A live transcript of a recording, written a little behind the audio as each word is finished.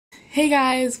Hey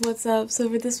guys, what's up? So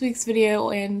for this week's video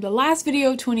and the last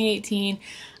video of 2018,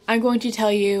 I'm going to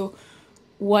tell you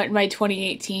what my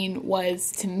 2018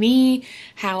 was to me,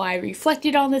 how I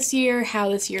reflected on this year, how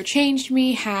this year changed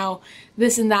me, how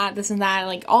this and that,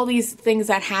 like all these things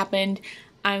that happened.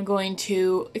 I'm going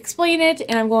to explain it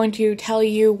and I'm going to tell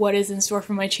you what is in store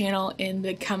for my channel in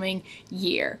the coming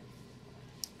year.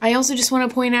 I also just want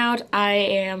to point out I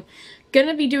am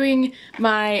gonna be doing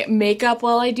my makeup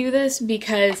while I do this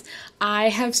because I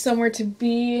have somewhere to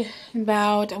be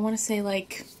about, I want to say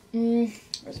like,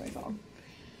 where's my phone?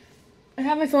 I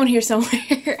have my phone here somewhere.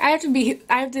 I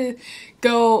have to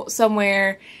go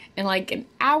somewhere in like an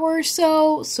hour or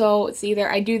so, so it's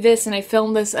either I do this and I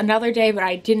film this another day, but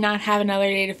I did not have another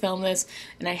day to film this,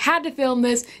 and I had to film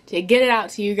this to get it out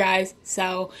to you guys,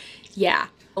 so yeah.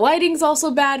 The lighting's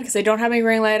also bad because I don't have my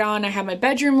ring light on, I have my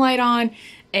bedroom light on,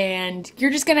 and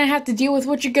you're just gonna have to deal with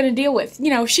what you're gonna deal with. You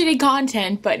know, shitty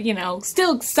content, but you know,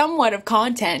 still somewhat of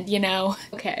content, you know.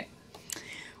 Okay.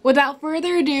 Without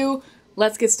further ado,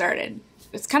 let's get started.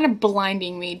 It's kind of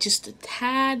blinding me just a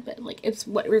tad, but like it's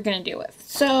what we're gonna deal with.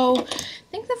 So,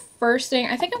 I think the first thing,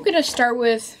 I think I'm gonna start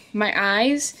with my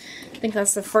eyes. I think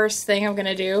that's the first thing I'm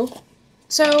gonna do.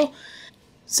 So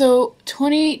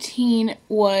 2018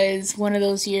 was one of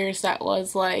those years that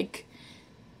was like,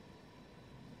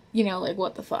 you know, like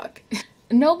what the fuck.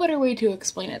 No better way to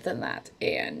explain it than that,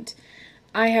 and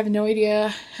I have no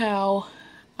idea how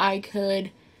I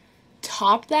could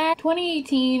top that.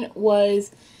 2018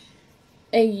 was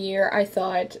a year I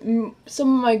thought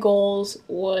some of my goals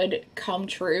would come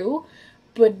true,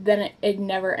 but then it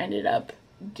never ended up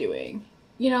doing.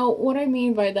 You know, what I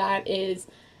mean by that is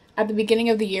at the beginning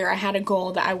of the year I had a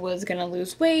goal that I was gonna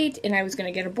lose weight and I was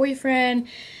gonna get a boyfriend.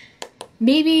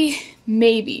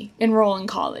 Maybe enroll in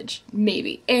college,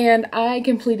 maybe. And I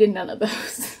completed none of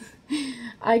those.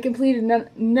 I completed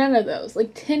none of those.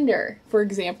 Like Tinder, for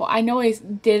example. I know I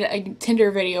did a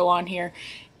Tinder video on here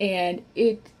and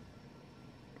it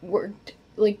worked.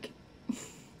 Like,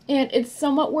 and it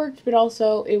somewhat worked, but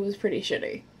also it was pretty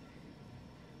shitty.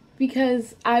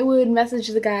 Because I would message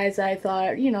the guys I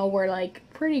thought, you know, were like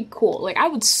pretty cool. Like I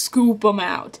would scoop them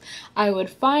out. I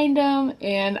would find them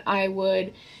and I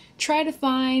would try to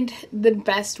find the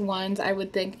best ones I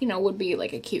would think, you know, would be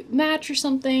like a cute match or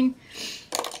something.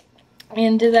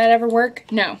 And did that ever work?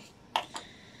 No.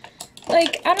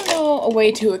 Like, I don't know a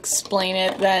way to explain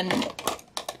it than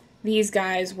these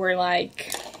guys were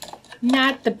like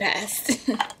not the best.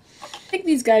 I think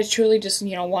these guys truly just,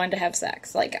 you know, wanted to have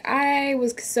sex. Like, I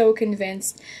was so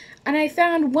convinced, and I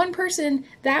found one person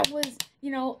that was,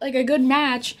 you know, like a good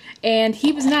match, and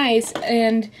he was nice,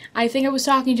 and I think I was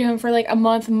talking to him for like a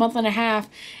month and a half,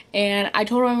 and I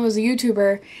told him I was a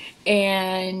YouTuber,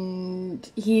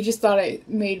 and he just thought I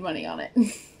made money on it.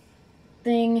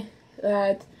 Thing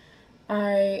that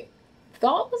I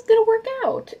thought was gonna work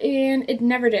out, and it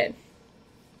never did.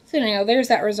 So, you know, there's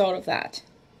that result of that.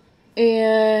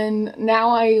 And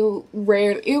now it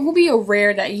will be a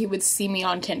rare that you would see me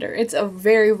on Tinder. It's a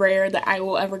very rare that I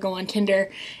will ever go on Tinder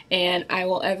and I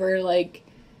will ever like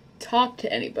talk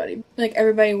to anybody. Like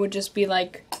everybody would just be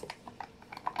like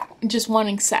just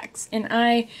wanting sex, and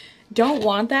I don't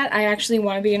want that. I actually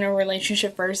want to be in a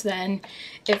relationship first. Then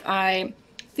if I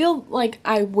feel like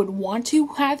I would want to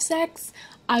have sex,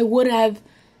 I would have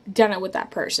done it with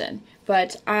that person.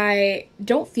 But I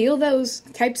don't feel those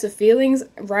types of feelings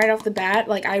right off the bat.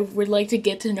 Like, I would like to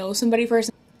get to know somebody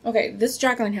first. Okay, this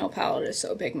Jaclyn Hill palette is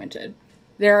so pigmented.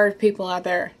 There are people out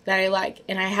there that I like,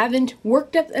 and I haven't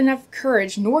worked up enough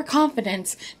courage nor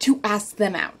confidence to ask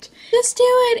them out. Just do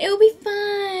it. It'll be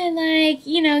fun. Like,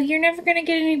 you know, you're never gonna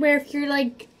get anywhere if you're,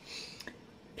 like,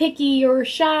 picky or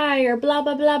shy or blah,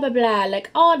 blah, blah, blah, blah. Like,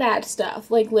 all that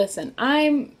stuff. Like, listen,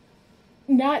 I'm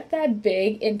not that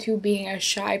big into being a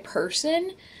shy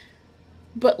person,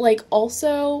 but like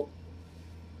also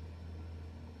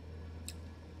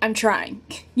I'm trying.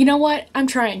 You know what? I'm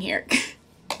trying here.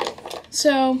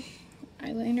 So,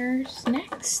 eyeliners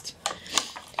next.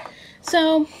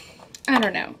 So, I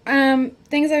don't know.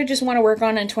 Things I just want to work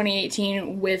on in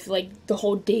 2018 with like the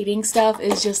whole dating stuff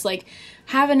is just like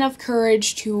have enough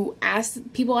courage to ask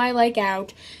people I like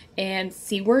out and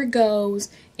see where it goes,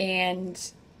 and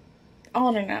I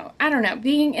don't know.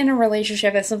 Being in a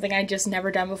relationship is something I just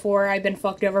never done before. I've been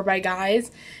fucked over by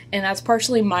guys, and that's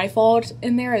partially my fault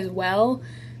in there as well,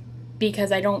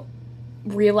 because I don't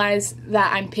realize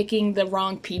that I'm picking the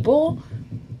wrong people.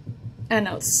 I don't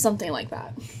know, it's something like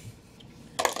that.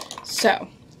 So,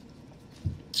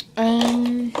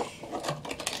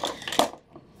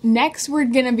 next we're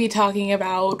gonna be talking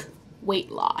about weight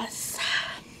loss.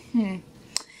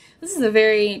 This is a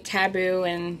very taboo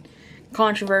and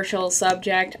controversial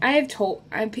subject.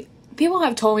 People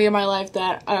have told me in my life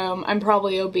that I'm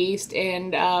probably obese,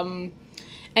 and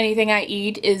anything I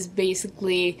eat is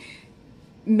basically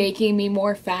making me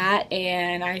more fat,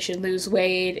 and I should lose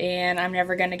weight, and I'm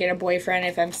never gonna get a boyfriend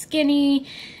if I'm skinny,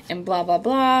 and blah blah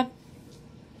blah.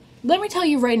 Let me tell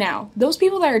you right now, those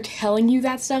people that are telling you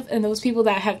that stuff and those people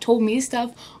that have told me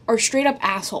stuff are straight up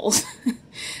assholes.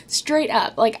 Straight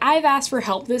up. Like, I've asked for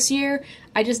help this year,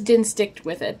 I just didn't stick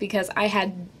with it because I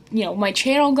had, you know, my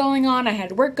channel going on, I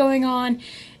had work going on,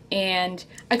 and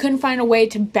I couldn't find a way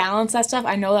to balance that stuff.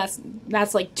 I know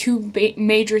that's like two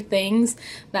major things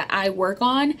that I work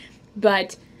on,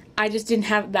 but I just didn't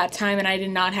have that time and I did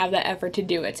not have that effort to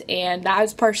do it. And that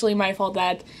was partially my fault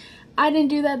that I didn't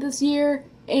do that this year.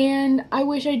 And I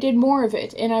wish I did more of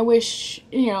it, and I wish,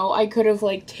 you know, I could have,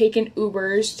 like, taken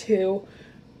Ubers to,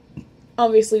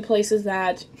 obviously, places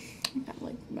that, I've got,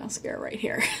 like, mascara right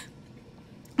here.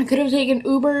 I could have taken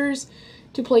Ubers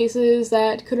to places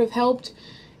that could have helped,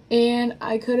 and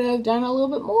I could have done a little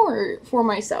bit more for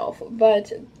myself,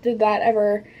 but did that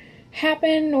ever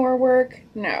happen or work?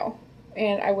 No,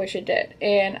 and I wish it did,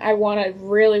 and I want to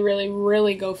really, really,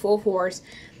 really go full force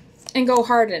and go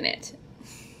hard in it.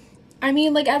 I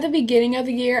mean, like, at the beginning of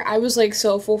the year, I was, like,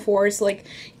 so full force, like,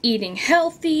 eating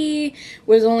healthy,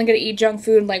 was only gonna eat junk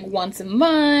food, like, once a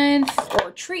month,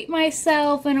 or treat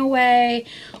myself in a way,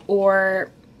 or,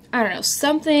 I don't know,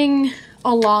 something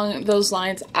along those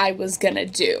lines I was gonna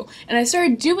do. And I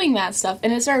started doing that stuff,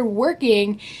 and it started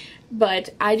working, but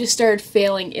I just started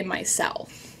failing in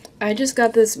myself. I just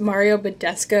got this Mario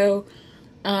Badescu,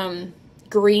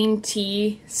 green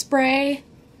tea spray.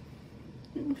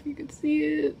 I don't know if you can see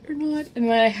it or not. And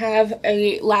then I have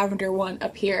a lavender one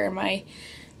up here in my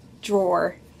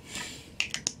drawer.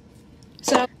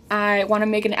 So I want to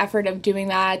make an effort of doing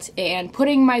that and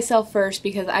putting myself first,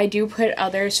 because I do put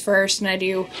others first and I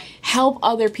do help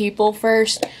other people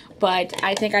first, but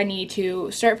I think I need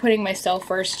to start putting myself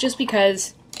first just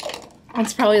because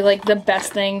that's probably like the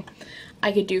best thing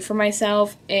I could do for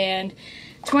myself. And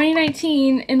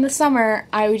 2019 in the summer,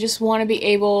 I just want to be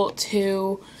able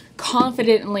to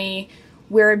confidently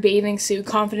wear a bathing suit,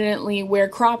 confidently wear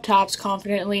crop tops,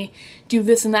 confidently do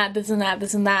this and that, this and that,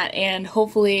 this and that, and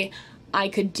hopefully I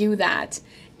could do that.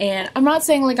 And I'm not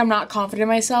saying like I'm not confident in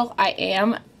myself, I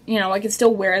am, you know, I can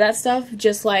still wear that stuff,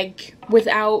 just like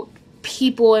without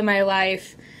people in my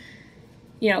life,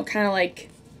 you know, kind of like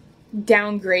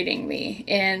downgrading me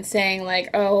and saying like,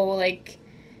 oh, like,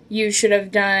 you should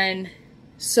have done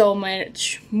so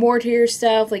much more to your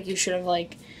stuff, like you should have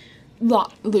like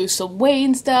lose some weight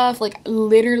and stuff. Like,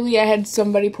 literally I had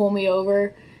somebody pull me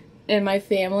over in my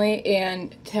family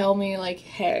and tell me like,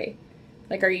 hey,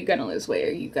 like, are you gonna lose weight?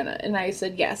 Are you gonna? And I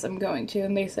said, yes, I'm going to.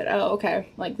 And they said, oh, okay.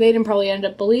 Like, they didn't probably end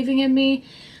up believing in me,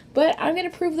 but I'm gonna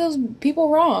prove those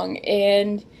people wrong.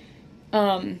 And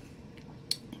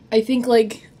I think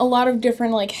like a lot of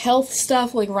different like health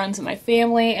stuff like runs in my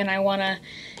family, and I want to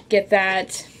get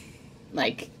that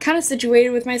like kind of situated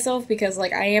with myself, because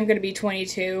like I am going to be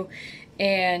 22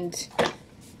 and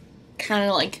kind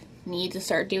of like need to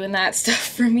start doing that stuff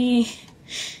for me.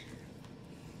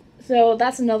 So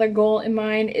that's another goal in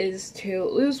mind, is to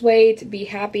lose weight, be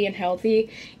happy and healthy,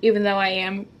 even though I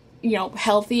am, you know,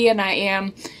 healthy and I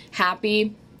am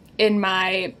happy in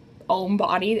my own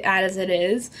body as it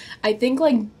is. I think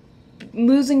like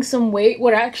losing some weight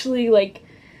would actually like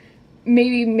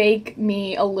maybe make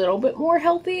me a little bit more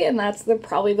healthy, and that's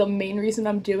probably the main reason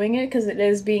I'm doing it, because it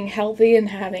is being healthy and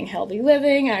having healthy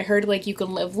living. I heard like you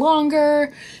can live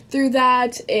longer through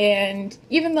that, and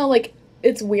even though like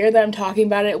it's weird that I'm talking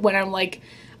about it when I'm like,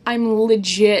 I'm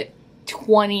legit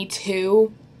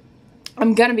 22.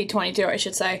 I'm gonna be 22, I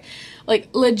should say. Like,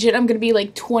 legit, I'm gonna be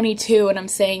like 22 and I'm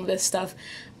saying this stuff,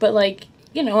 but like,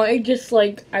 you know, I just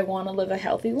like, I want to live a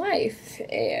healthy life,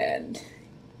 and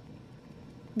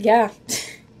yeah.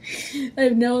 I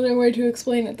have no other way to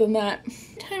explain it than that.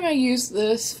 Every time I use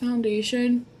this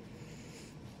foundation,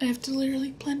 I have to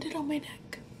literally blend it on my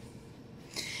neck.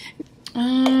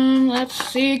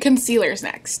 Let's see, concealer's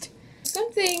next.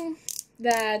 Something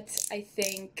that I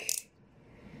think,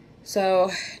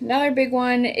 so another big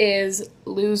one is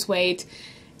lose weight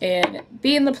and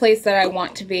be in the place that I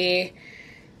want to be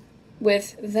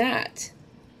with that.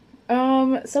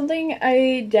 Something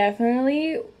I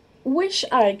definitely wish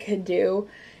I could do,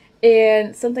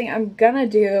 and something I'm gonna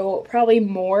do probably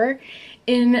more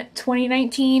in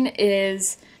 2019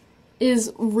 is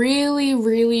really,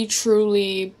 really,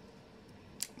 truly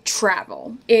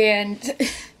travel. And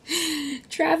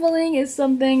Traveling is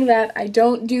something that I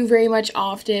don't do very much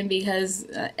often because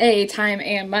A, time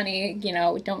and money, you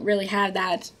know, don't really have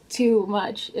that too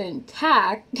much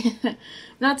intact. I'm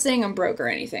not saying I'm broke or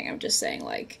anything, I'm just saying,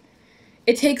 like,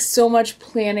 it takes so much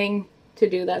planning to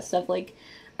do that stuff. Like,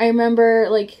 I remember,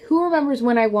 like, who remembers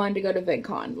when I wanted to go to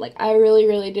VidCon? Like, I really,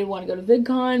 really did want to go to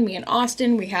VidCon. Me and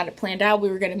Austin, we had it planned out. We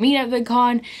were going to meet at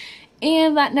VidCon.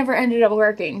 And that never ended up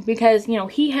working because, you know,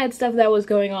 he had stuff that was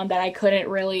going on that I couldn't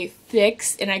really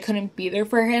fix. And I couldn't be there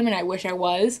for him. And I wish I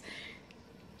was.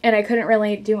 And I couldn't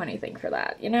really do anything for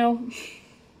that, you know?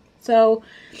 So,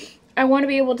 I want to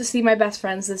be able to see my best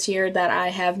friends this year that I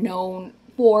have known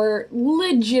for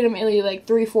legitimately, like,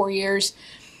 3-4 years.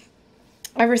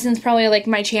 Ever since probably, like,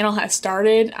 my channel has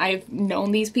started, I've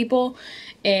known these people,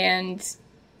 and,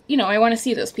 you know, I want to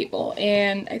see those people,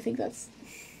 and I think that's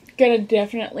gonna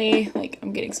definitely, like,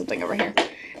 I'm getting something over here,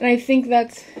 and I think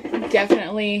that's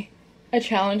definitely a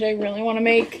challenge I really want to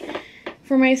make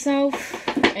for myself,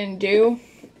 and do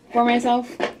for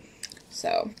myself.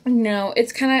 So, no,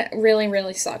 it's kind of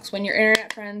really sucks when your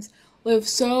internet friends live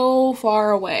so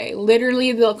far away.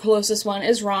 Literally, the closest one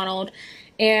is Ronald.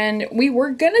 And we were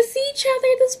gonna see each other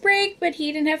this break, but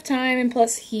he didn't have time, and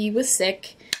plus he was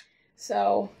sick.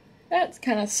 So, that's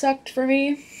kind of sucked for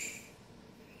me.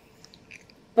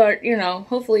 But, you know,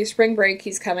 hopefully spring break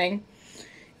he's coming.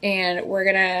 And we're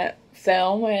gonna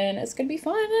film, and it's gonna be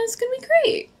fun, and it's gonna be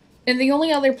great. And the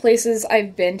only other places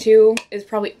I've been to is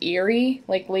probably Erie,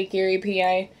 like Lake Erie,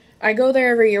 PA. I go there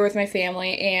every year with my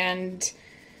family, and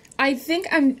I think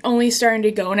I'm only starting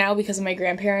to go now because of my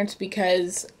grandparents,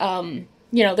 because,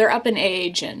 you know, they're up in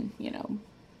age and, you know,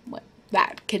 what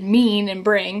that can mean and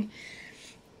bring.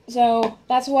 So,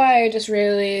 that's why I just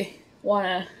really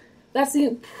wanna, that's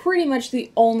pretty much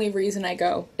the only reason I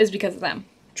go, is because of them.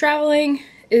 Traveling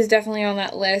is definitely on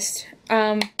that list.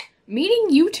 Meeting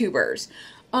YouTubers.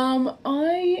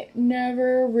 I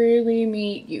never really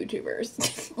meet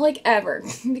YouTubers. Like, ever.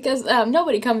 Because,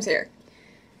 nobody comes here.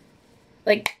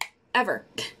 Like, ever.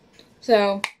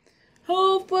 So,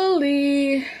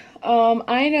 hopefully,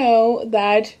 I know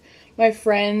that my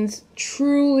friends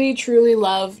truly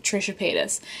love Trisha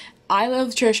Paytas. I love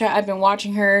Trisha. I've been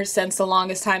watching her since the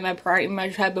longest time. I pretty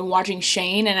much have been watching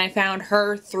Shane, and I found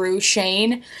her through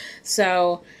Shane.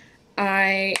 So,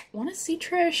 I want to see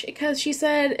Trish because she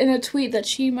said in a tweet that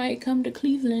she might come to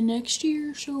Cleveland next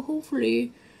year. So,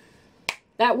 hopefully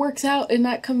that works out and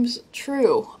that comes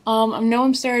true. I know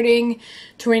I'm starting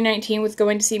 2019 with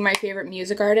going to see my favorite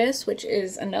music artist, which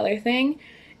is another thing.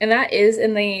 And that is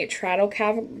in the travel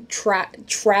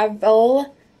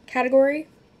category.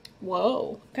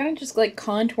 Whoa. Kind of just like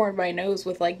contoured my nose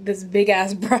with like this big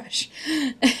ass brush.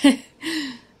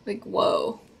 Like,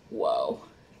 whoa. Whoa.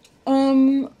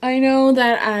 I know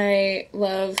that I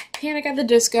love Panic! At the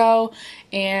Disco,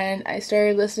 and I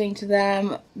started listening to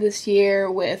them this year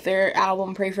with their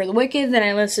album Pray for the Wicked. Then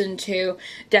I listened to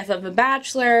Death of a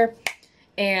Bachelor,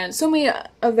 and so many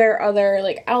of their other,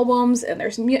 like, albums and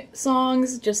their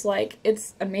songs, just, like,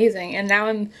 it's amazing. And now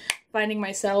I'm finding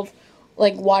myself,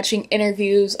 like, watching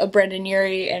interviews of Brendan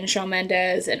Urie and Shawn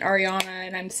Mendes and Ariana,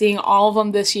 and I'm seeing all of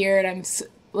them this year, and I'm,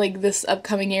 like, this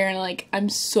upcoming year, and, like, I'm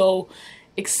so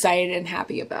excited and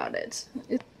happy about it.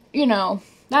 You know,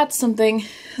 that's something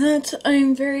that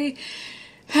I'm very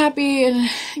happy and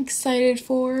excited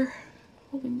for.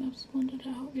 Hoping that's blended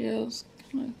out. Yeah, it was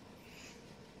kind of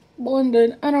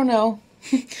blended. I don't know.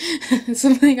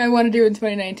 Something I want to do in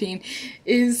 2019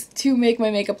 is to make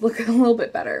my makeup look a little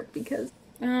bit better, because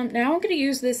now I'm going to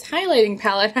use this highlighting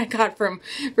palette I got for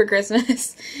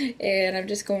Christmas, and I'm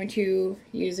just going to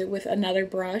use it with another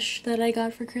brush that I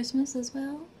got for Christmas as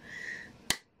well.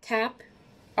 Tap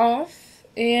off,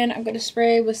 and I'm going to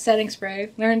spray with setting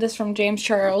spray. Learned this from James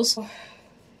Charles.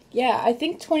 Yeah, I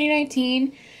think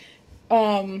 2019,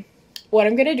 what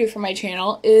I'm going to do for my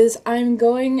channel is I'm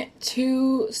going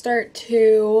to start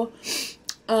to,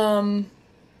 I'm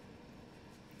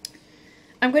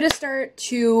going to start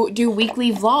to do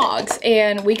weekly vlogs,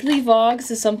 and weekly vlogs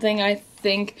is something I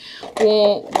think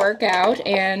will work out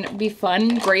and be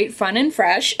fun, great, fun, and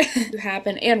fresh to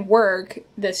happen and work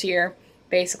this year.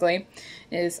 Basically,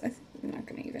 is, I'm not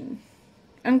gonna even,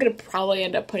 I'm gonna probably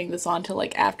end up putting this on till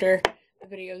like after the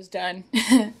video's done.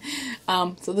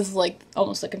 So this is like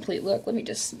almost a complete look. Let me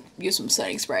just use some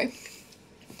setting spray.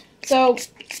 So,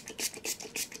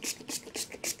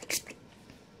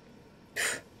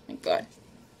 thank God.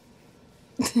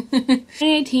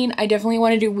 2018, I definitely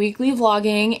want to do weekly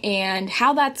vlogging, and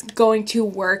how that's going to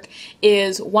work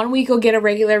is 1 week I'll get a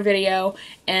regular video,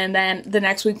 and then the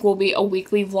next week will be a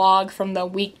weekly vlog from the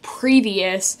week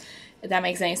previous, if that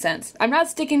makes any sense. I'm not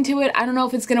sticking to it. I don't know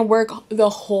if it's gonna work the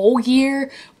whole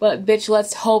year, but bitch,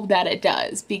 let's hope that it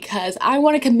does, because I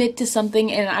want to commit to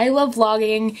something, and I love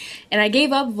vlogging, and I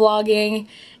gave up vlogging,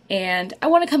 and I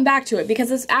want to come back to it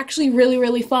because it's actually really,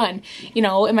 really fun. You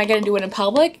know, am I gonna do it in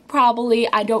public?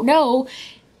 Probably. I don't know.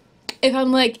 If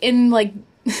I'm like in like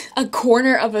a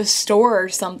corner of a store or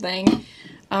something,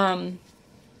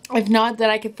 if not, that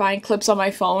I could find clips on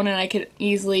my phone and I could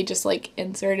easily just like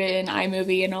insert it in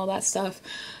iMovie and all that stuff.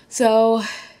 So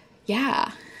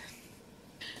yeah.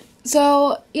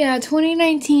 So yeah,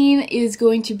 2019 is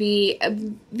going to be a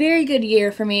very good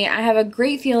year for me. I have a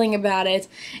great feeling about it,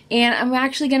 and I'm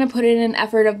actually going to put in an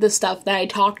effort of the stuff that I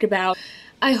talked about.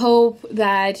 I hope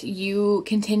that you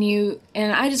continue,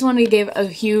 and I just want to give a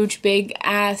huge big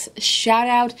ass shout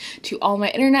out to all my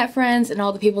internet friends and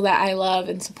all the people that I love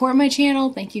and support my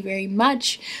channel. Thank you very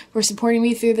much for supporting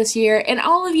me through this year, and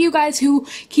all of you guys who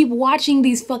keep watching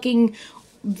these fucking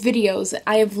videos.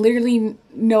 I have literally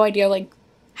no idea like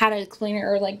how to explain it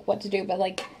or like what to do, but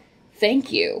like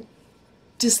thank you.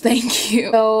 Just thank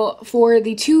you. So for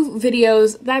the 2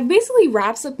 videos, that basically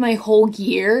wraps up my whole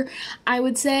year, I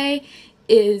would say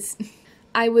is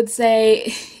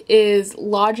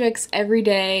Logic's Every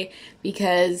Day,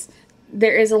 because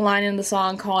there is a line in the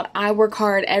song called I work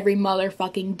hard every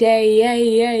motherfucking day, yay,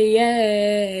 yay,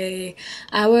 yay.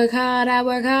 I work hard, I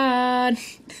work hard.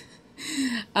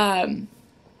 And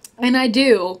I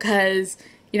do, because,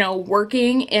 you know,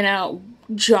 working in a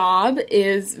job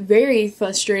is very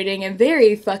frustrating and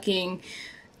very fucking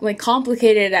like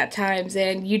complicated at times,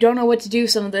 and you don't know what to do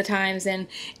some of the times, and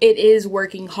it is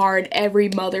working hard every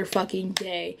motherfucking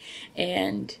day.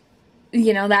 And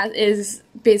you know, that is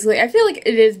basically, I feel like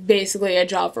it is basically a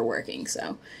job for working.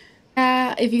 So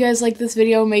if you guys like this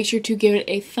video, make sure to give it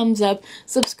a thumbs up,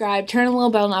 subscribe, turn on the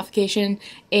little bell notification,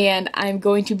 and I'm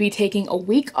going to be taking a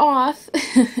week off,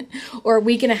 or a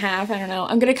week and a half, I don't know.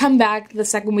 I'm going to come back the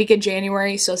second week of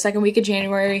January, so second week of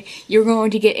January, you're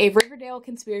going to get a Riverdale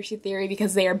conspiracy theory,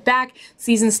 because they are back.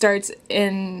 Season starts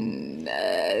in,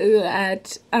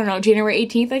 at, I don't know, January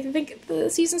 18th, I think the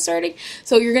season's starting.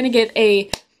 So you're going to get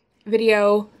a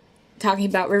video talking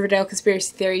about Riverdale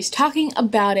conspiracy theories, talking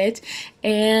about it,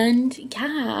 and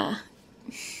yeah.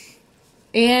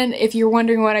 And if you're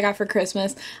wondering what I got for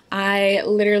Christmas, I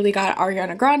literally got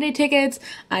Ariana Grande tickets,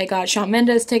 I got Shawn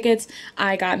Mendes tickets,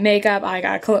 I got makeup, I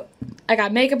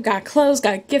got makeup, got clothes,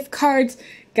 got gift cards,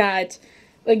 got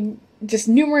like just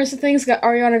numerous things. Got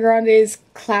Ariana Grande's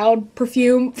Cloud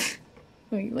perfume.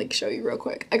 Let me like show you real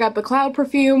quick. I got the Cloud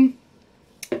perfume.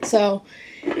 So,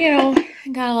 you know, I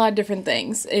got a lot of different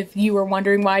things, if you were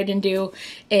wondering why I didn't do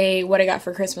a what I got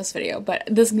for Christmas video. But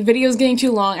this video is getting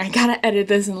too long. I gotta edit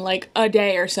this in like a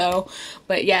day or so.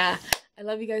 But yeah, I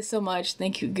love you guys so much.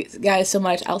 Thank you guys so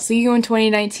much. I'll see you in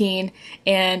 2019,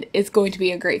 and it's going to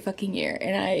be a great fucking year,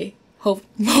 and I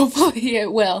hopefully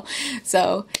it will.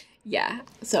 So yeah,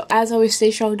 so as always,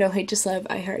 stay strong, don't hate, just love.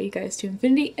 I heart you guys to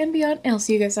infinity and beyond, and I'll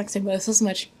see you guys next time. But so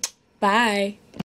much. Bye.